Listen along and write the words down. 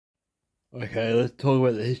Okay, let's talk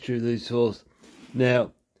about the history of these saws.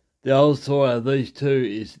 Now, the oldest saw out of these two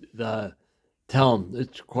is the Talon.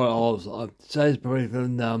 It's quite old. I'd say it's probably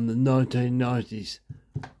from the 1990s.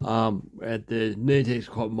 At the Neotech's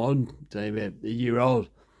quite modern, say about a year old.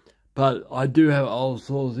 But I do have old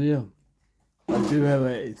saws here. I do have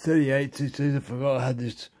a 38 I forgot I had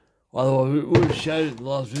this. Otherwise, we would have showed it in the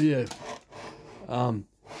last video.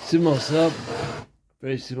 Similar setup,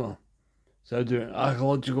 very similar. So do an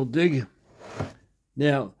archaeological dig.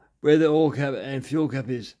 Now, where the oil cap and fuel cap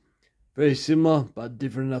is, very similar, but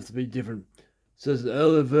different enough to be different. So it's an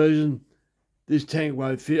earlier version. This tank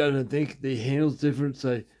won't fit, I don't think. The handle's different,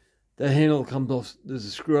 so the handle comes off, there's a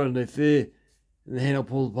screw underneath there, and the handle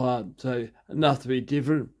pulls apart, so enough to be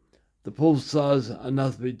different. The pull size,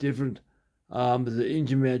 enough to be different. There's an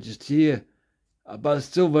engine mount just here, but it's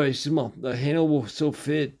still very similar. The handle will still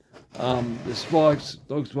fit. The spikes,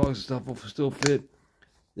 dog spikes and stuff will still fit.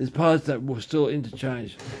 There's parts that will still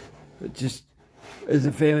interchange. But just as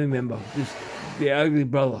a family member, just the ugly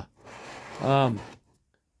brother. The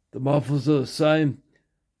mufflers are the same.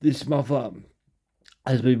 This muffler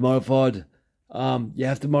has been modified. You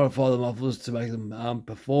have to modify the mufflers to make them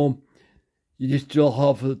perform. You just drill a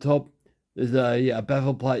hole for the top. There's a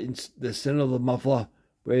baffle plate in the center of the muffler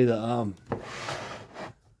where the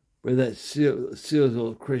where that seal is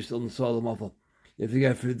all creased on the side of the muffler. You have to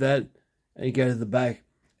go through that and you go to the back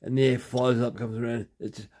and the air flows up, comes around.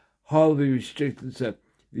 It's highly restricted, so if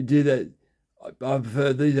you do that, I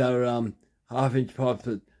prefer, these are half-inch pipes,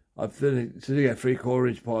 but I prefer to go 3/4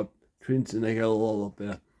 inch pipe twins and they go a lot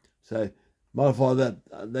better. So modify that.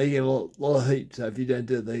 They get a lot of heat, so if you don't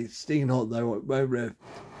do it, they stinking hot, they won't rev.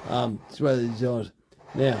 It's the way they're designed.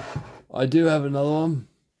 Now, I do have another one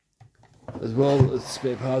as well as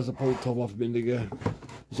spare parts. I pulled the top off a minute ago.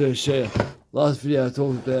 So to show you, last video I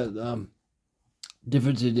talked about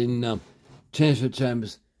differences in transfer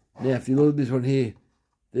chambers. Now, if you look at this one here,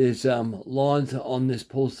 there's lines on this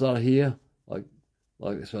pull side here, like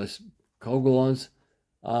I suppose Colga lines,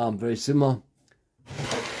 very similar.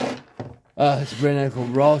 It's a brand name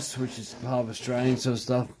called Ross, which is part of Australian sort of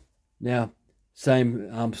stuff. Now,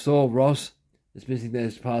 same saw, Ross. It's missing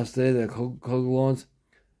those parts there, the Colga lines.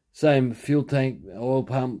 Same fuel tank, oil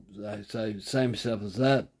pump, so same stuff as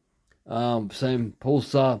that. Same pull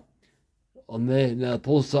star on there. Now, the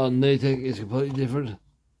pull star on Neotech is completely different.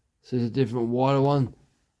 So it's a different wider one.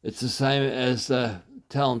 It's the same as the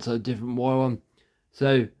Talon, so a different wider one.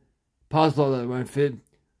 So parts like that won't fit. As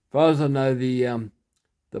far as I know, the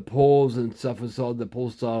pores and stuff inside the pull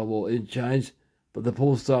star will interchange, but the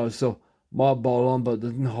pull star still might bolt on, but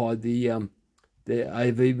doesn't hide the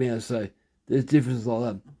AV mount. So there's differences like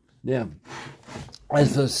that. Now,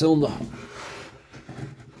 as for the cylinder,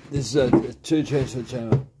 this is a 2 transfer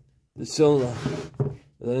chamber. The cylinder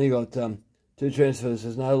has only got 2 transfers.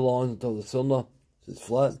 There's no lines on top of the cylinder, so it's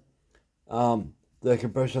flat. The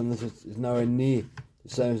compression on this is nowhere near the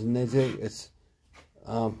same as the Neotech. It's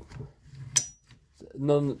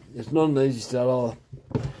not an easy start either,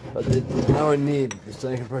 but there's nowhere near the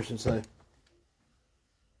same compression. So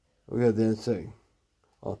we'll go down a second.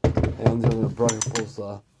 Oh, hang on, there's a broken pull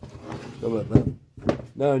star. Sorry about that.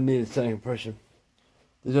 Nowhere near the same compression.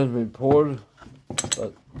 This one's been ported,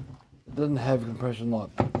 but it doesn't have compression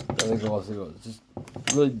like the other guys have got. It's just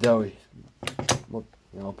really doughy. Look,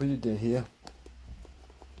 I'll put it down here.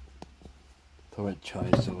 Talk about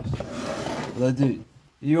chain saws. They do.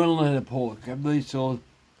 You want to learn how to port. Grab these saws.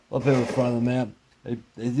 A lot of people throw them out.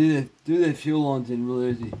 They do their fuel lines in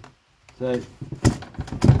really easy. So,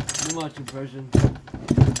 not much compression.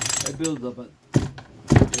 They build up, but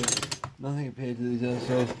yeah, nothing compared to these other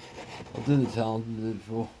saws. I'll do the Talon, I did it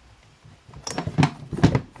before.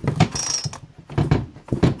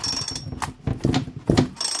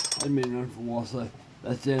 I haven't been running for a while, so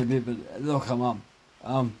that's down a bit, but they'll come up.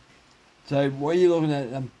 So what you're looking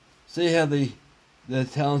at, see how the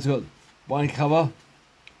Talon's got one cover,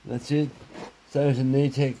 that's it. So there's a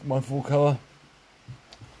Neotech, one full cover.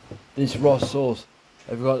 This Ross saws,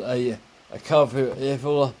 they've got a cover for air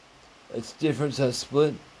filter. It's different, so it's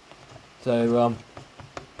split. So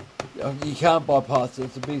you can't buy parts,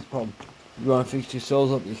 it's the biggest problem. You want to fix your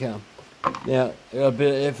saws up, you can't. Now, I got a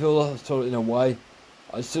bit of air filter, it's sort of in a way.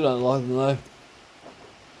 I still don't like them though.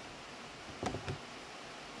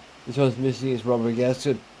 This one's missing its rubber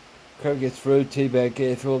gasket. Crap gets through, T-bag,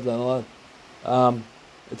 air filter, don't like it.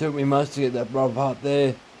 It took me months to get that rubber part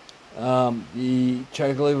there. The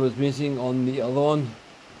choke lever was missing on the other one.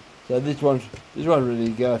 So this one ready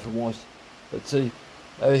to go if it wants. But see,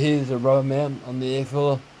 over here there's a rubber mount on the air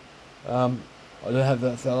filter. I don't have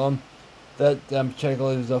that fell on. That choke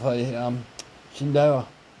lever is off a Shindova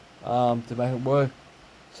to make it work.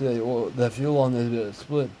 So the fuel line there's a bit of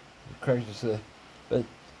split, cracked just there. But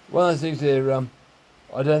one of those things there,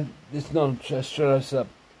 it's not a straight setup.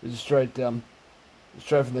 It's straight from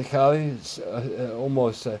the car. It's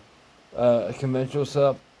almost a conventional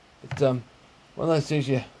setup. It's one of those things.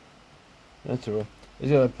 Yeah, that's alright.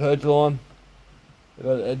 It's got a purge line.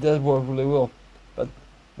 It does work really well. But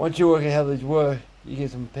once you work out how these work, you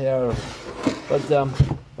get some power. But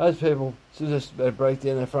most people just break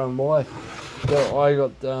down their front wire. So I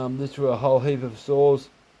got this with a whole heap of saws.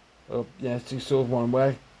 6 saws, one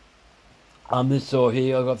whack. This saw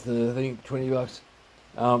here I got for I think $20.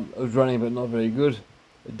 It was running but not very good.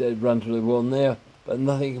 It runs really well now, but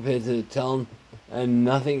nothing compared to the Talon and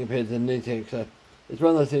nothing compared to the Nitec. So it's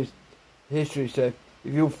one of those things, history. So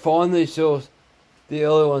if you find these saws, the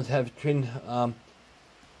early ones have twin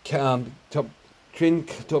top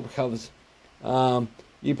covers.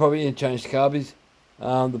 You probably interchange carbies.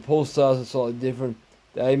 The pull stars are slightly different.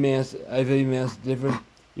 The AV mounts are different.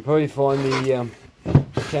 You probably find the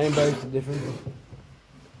chain brakes are different.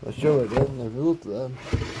 I'm sure it is. If you look at them,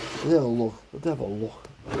 let's have a look. Let's have a look.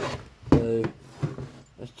 So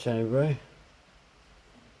that's chain brake.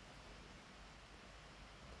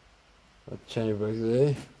 That's chain brake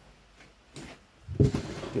there.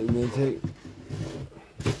 Get the intake.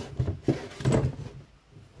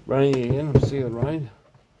 Running again. I'm seeing it rain.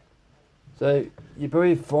 So you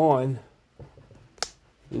probably find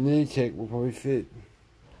the Nitec will probably fit.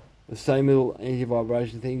 The same little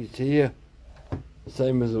anti-vibration things here.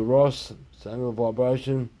 Same as the Ross, same little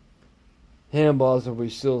vibration. Handlebars will be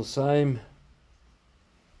still the same.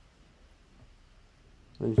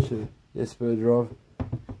 Yes, bird drive.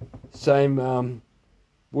 Same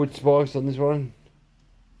wood spikes on this one.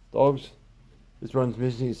 Dogs. This one's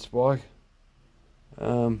missing its spike.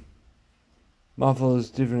 Muffler is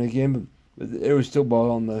different again, but it was still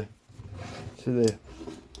bolt on though. So there.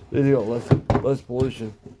 They've got less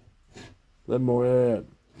pollution. Let more air out.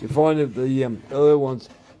 You find that the earlier ones,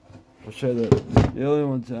 I'll show you that. The earlier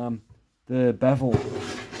ones, the baffle.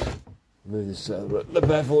 The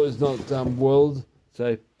baffle is not whirled,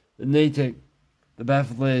 so the Nitec, the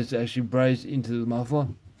baffle there is actually brazed into the muffler,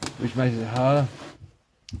 which makes it harder.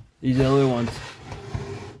 These earlier ones,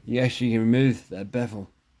 you actually can remove that baffle,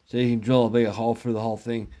 so you can drill a bigger hole through the whole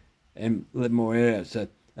thing and let more air out. So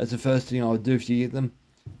that's the first thing I would do if you get them.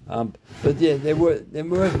 But yeah, they're worth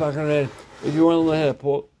fucking around. If you want to learn how to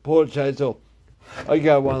port a chainsaw, I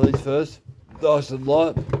go one of these first. Nice and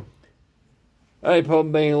light. Only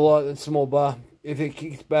problem being a light and small bar. If it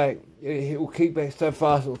kicks back, it will kick back so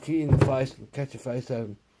fast it'll kick you in the face and cut your face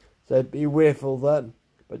open. So be aware of that.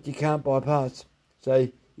 But you can't buy parts. So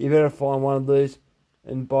you better find one of these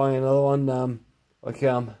and buy another one.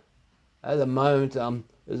 At the moment,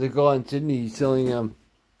 there's a guy in Sydney selling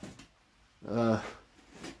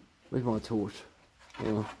where's my torch?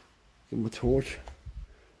 Hang on. Get my torch.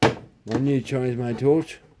 My new Chinese made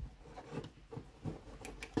torch.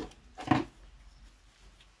 And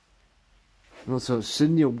also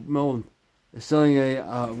Sydney or Melbourne. They're selling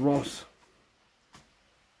a rock,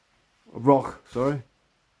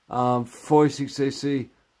 46cc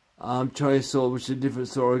Chinese saw, which is a different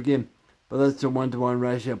saw again. But that's a 1-to-1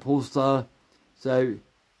 ratio pull starter. So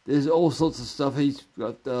there's all sorts of stuff. He's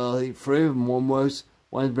got I think 3 of them. One works.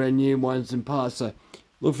 One's brand new, one's in parts. So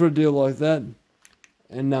look for a deal like that,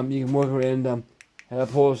 and you can work around how to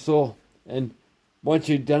pour a saw. And once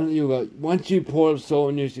you've done it, once you pour a saw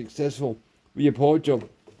and you're successful with your port job,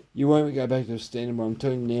 you won't go back to a standard one. I'm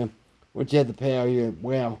telling you now. Once you have the power, you go,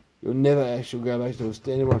 wow, you'll never actually go back to a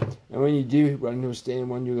standard one. And when you do run into a standard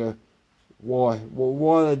one, you go, why? Well,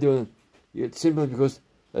 why are they doing it? It's simply because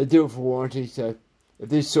they do it for warranty. So if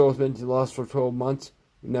this saw is meant to last for 12 months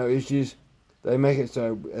with no issues, they make it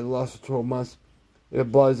so it lasts for 12 months. If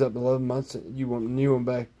it blows up 11 months, you want a new one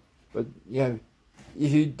back. But, if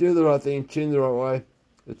you do the right thing, tune the right way,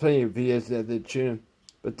 there's plenty of videos out there to tune them.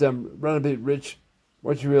 But run a bit rich.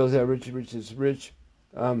 Once you realise how rich is rich,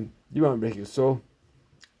 you won't wreck your saw.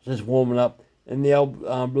 Just warm it up. And the old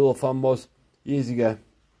rule of thumb was, years ago,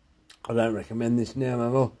 I don't recommend this now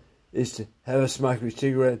no more, is to have a smoke with a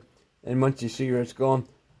cigarette, and once your cigarette's gone,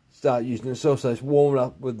 start using the saw. So it's warm it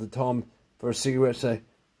up with the time for a cigarette. So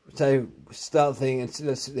say start the thing and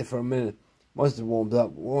sit there for a minute. Once it warms up,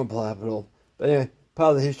 it won't play up at all. But anyway,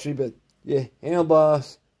 part of the history. But yeah,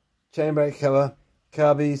 handlebars, chain brake cover,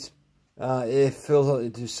 carbies, air filter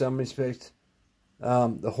into some respects.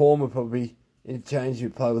 The horn will probably interchange if you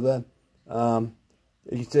play with that.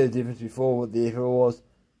 You can see the difference before what the air filter was.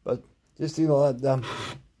 But just things like that,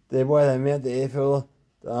 the way they mount the air filter,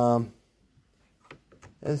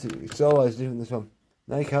 it's always different this one.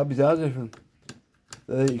 No, cables are different.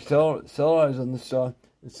 The accelerators on this side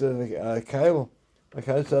instead of the cable.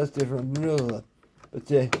 Okay, so that's different. But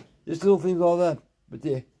yeah, just little things like that. But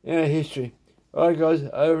yeah, history. Alright guys,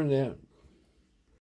 over and out.